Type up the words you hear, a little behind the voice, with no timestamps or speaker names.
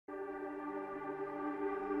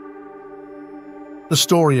The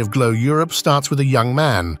story of GLO Europe starts with a young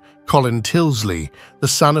man, Colin Tilsley, the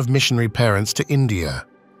son of missionary parents to India.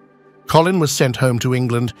 Colin was sent home to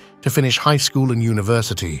England to finish high school and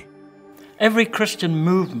university. Every Christian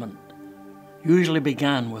movement usually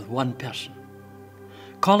began with one person.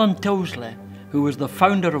 Colin Tilsley, who was the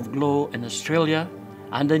founder of GLO in Australia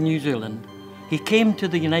and in New Zealand, he came to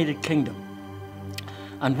the United Kingdom.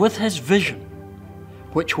 And with his vision,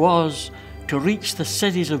 which was to reach the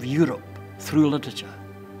cities of Europe through literature,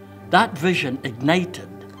 that vision ignited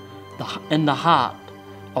in the heart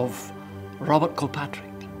of Robert Kilpatrick,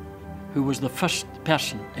 who was the first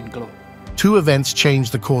person in GLO. Two events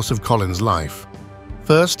changed the course of Colin's life.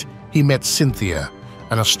 First, he met Cynthia,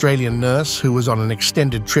 an Australian nurse who was on an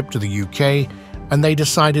extended trip to the UK, and they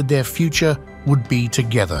decided their future would be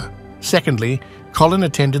together. Secondly, Colin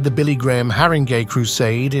attended the Billy Graham Haringey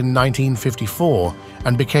Crusade in 1954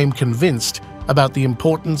 and became convinced about the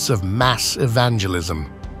importance of mass evangelism.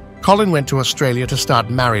 Colin went to Australia to start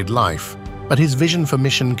married life, but his vision for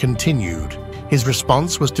mission continued. His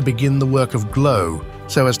response was to begin the work of GLO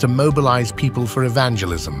so as to mobilize people for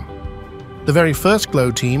evangelism. The very first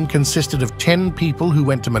GLO team consisted of 10 people who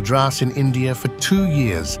went to Madras in India for 2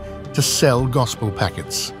 years to sell gospel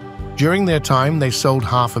packets. During their time, they sold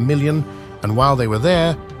 500,000, and while they were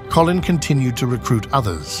there, Colin continued to recruit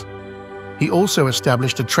others. He also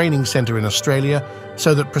established a training center in Australia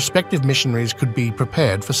so that prospective missionaries could be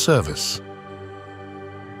prepared for service.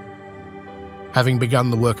 Having begun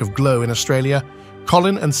the work of GLO in Australia,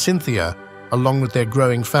 Colin and Cynthia, along with their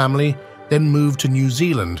growing family, then moved to New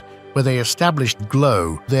Zealand, where they established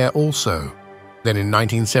GLO there also. Then in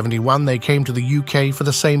 1971, they came to the UK for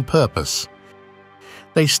the same purpose.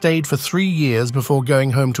 They stayed for 3 years before going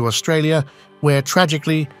home to Australia, where,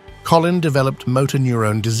 tragically, Colin developed motor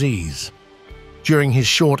neurone disease. During his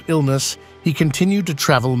short illness, he continued to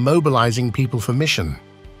travel mobilizing people for mission,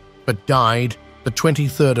 but died the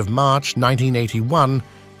 23rd of March 1981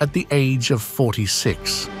 at the age of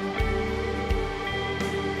 46.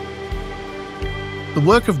 The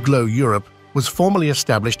work of GLO Europe was formally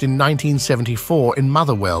established in 1974 in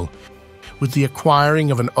Motherwell, with the acquiring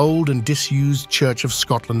of an old and disused Church of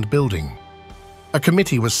Scotland building. A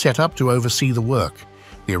committee was set up to oversee the work.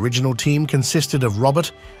 The original team consisted of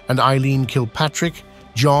Robert and Eileen Kilpatrick,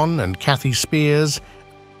 John and Kathy Spears,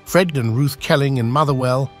 Fred and Ruth Kelling in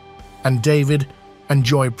Motherwell, and David and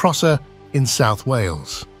Joy Prosser in South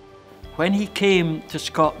Wales. When he came to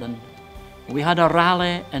Scotland, we had a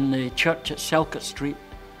rally in the church at Selkirk Street,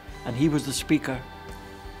 and he was the speaker.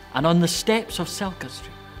 And on the steps of Selkirk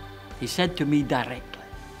Street, he said to me directly,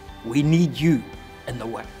 "We need you in the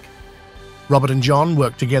work." Robert and John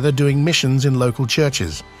worked together doing missions in local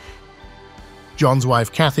churches. John's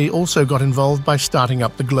wife Kathy also got involved by starting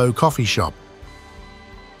up the GLO coffee shop.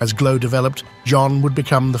 As GLO developed, John would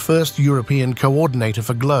become the first European coordinator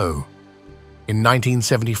for GLO. In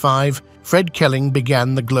 1975, Fred Kelling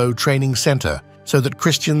began the GLO Training Center so that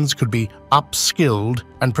Christians could be upskilled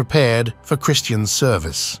and prepared for Christian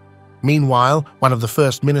service. Meanwhile, one of the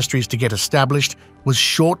first ministries to get established was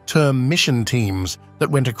short-term mission teams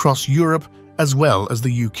that went across Europe as well as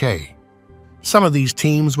the UK. Some of these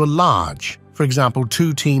teams were large. For example,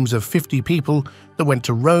 2 teams of 50 people that went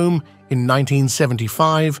to Rome in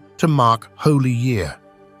 1975 to mark Holy Year.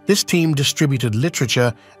 This team distributed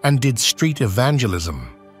literature and did street evangelism.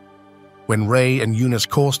 When Ray and Eunice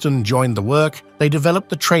Corsten joined the work, they developed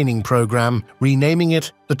the training program, renaming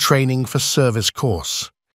it the Training for Service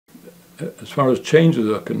course. As far as changes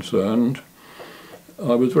are concerned,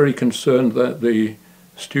 I was very concerned that the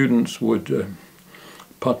students would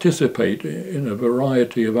participate in a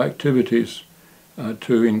variety of activities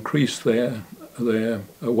to increase their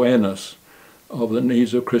awareness of the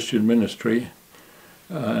needs of Christian ministry,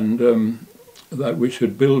 and that we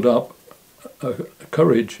should build up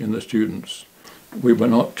courage in the students. We were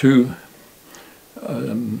not too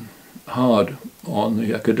hard on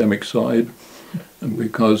the academic side, and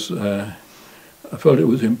because I felt it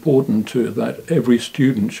was important that every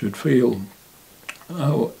student should feel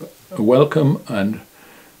welcome and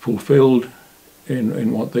fulfilled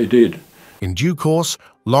in what they did. In due course,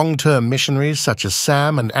 long-term missionaries such as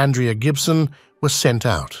Sam and Andrea Gibson were sent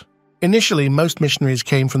out. Initially, most missionaries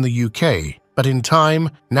came from the UK, but in time,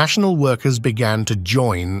 national workers began to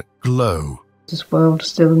join GLO. This world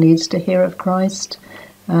still needs to hear of Christ,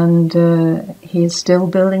 and he is still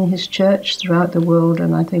building his church throughout the world,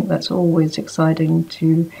 and I think that's always exciting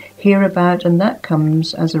to hear about, and that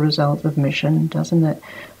comes as a result of mission, doesn't it?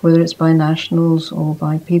 Whether it's by nationals or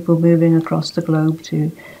by people moving across the globe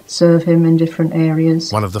to serve him in different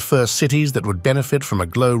areas. One of the first cities that would benefit from a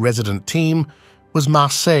GLO resident team was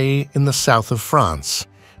Marseille in the south of France,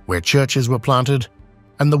 where churches were planted,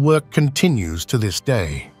 and the work continues to this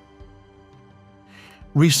day.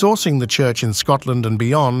 Resourcing the church in Scotland and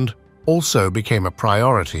beyond also became a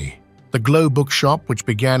priority. The GLO bookshop, which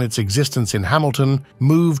began its existence in Hamilton,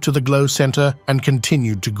 moved to the GLO Centre and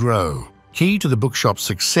continued to grow. Key to the bookshop's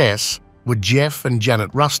success were Jeff and Janet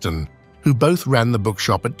Ruston, who both ran the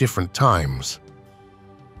bookshop at different times.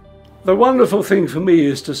 The wonderful thing for me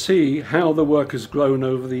is to see how the work has grown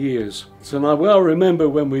over the years. So I well remember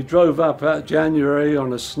when we drove up that January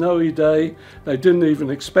on a snowy day. They didn't even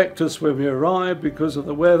expect us when we arrived because of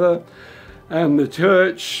the weather. And the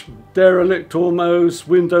church, derelict almost,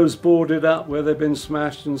 windows boarded up where they've been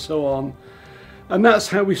smashed and so on. And that's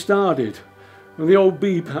how we started, with the old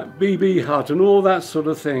BB hut and all that sort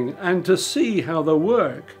of thing. And to see how the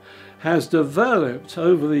work has developed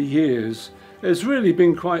over the years, it's really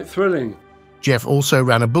been quite thrilling. Jeff also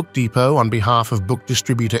ran a book depot on behalf of book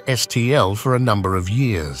distributor STL for a number of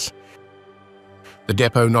years. The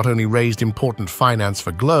depot not only raised important finance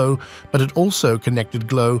for GLO, but it also connected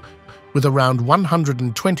GLO with around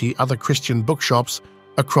 120 other Christian bookshops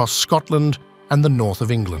across Scotland and the north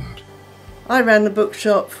of England. I ran the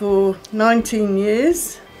bookshop for 19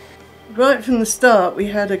 years. Right from the start, we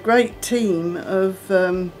had a great team of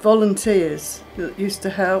volunteers that used to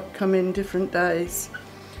help come in different days.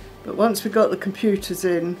 But once we got the computers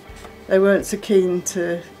in, they weren't so keen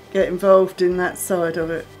to get involved in that side of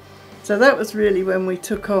it. So that was really when we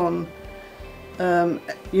took on,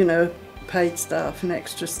 paid staff and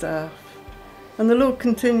extra staff. And the Lord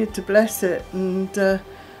continued to bless it, and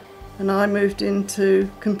I moved into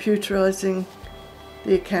computerising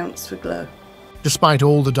the accounts for GLO. Despite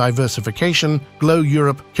all the diversification, GLO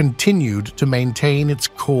Europe continued to maintain its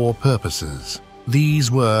core purposes. These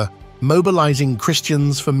were mobilizing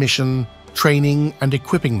Christians for mission, training and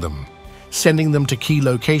equipping them, sending them to key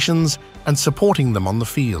locations and supporting them on the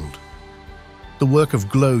field. The work of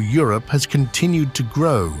GLO Europe has continued to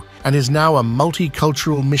grow and is now a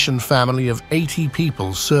multicultural mission family of 80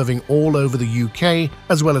 people serving all over the UK,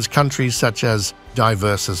 as well as countries such as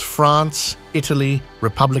diverse as France, Italy,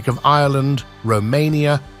 Republic of Ireland,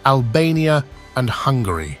 Romania, Albania, and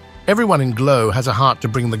Hungary. Everyone in GLO has a heart to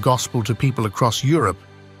bring the gospel to people across Europe,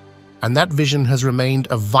 and that vision has remained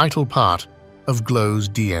a vital part of GLO's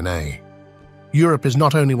DNA. Europe is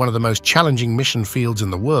not only one of the most challenging mission fields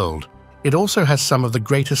in the world, it also has some of the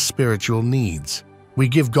greatest spiritual needs. We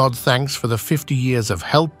give God thanks for the 50 years of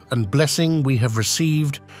help and blessing we have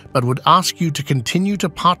received, but would ask you to continue to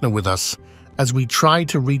partner with us as we try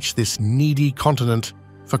to reach this needy continent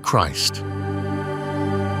for Christ.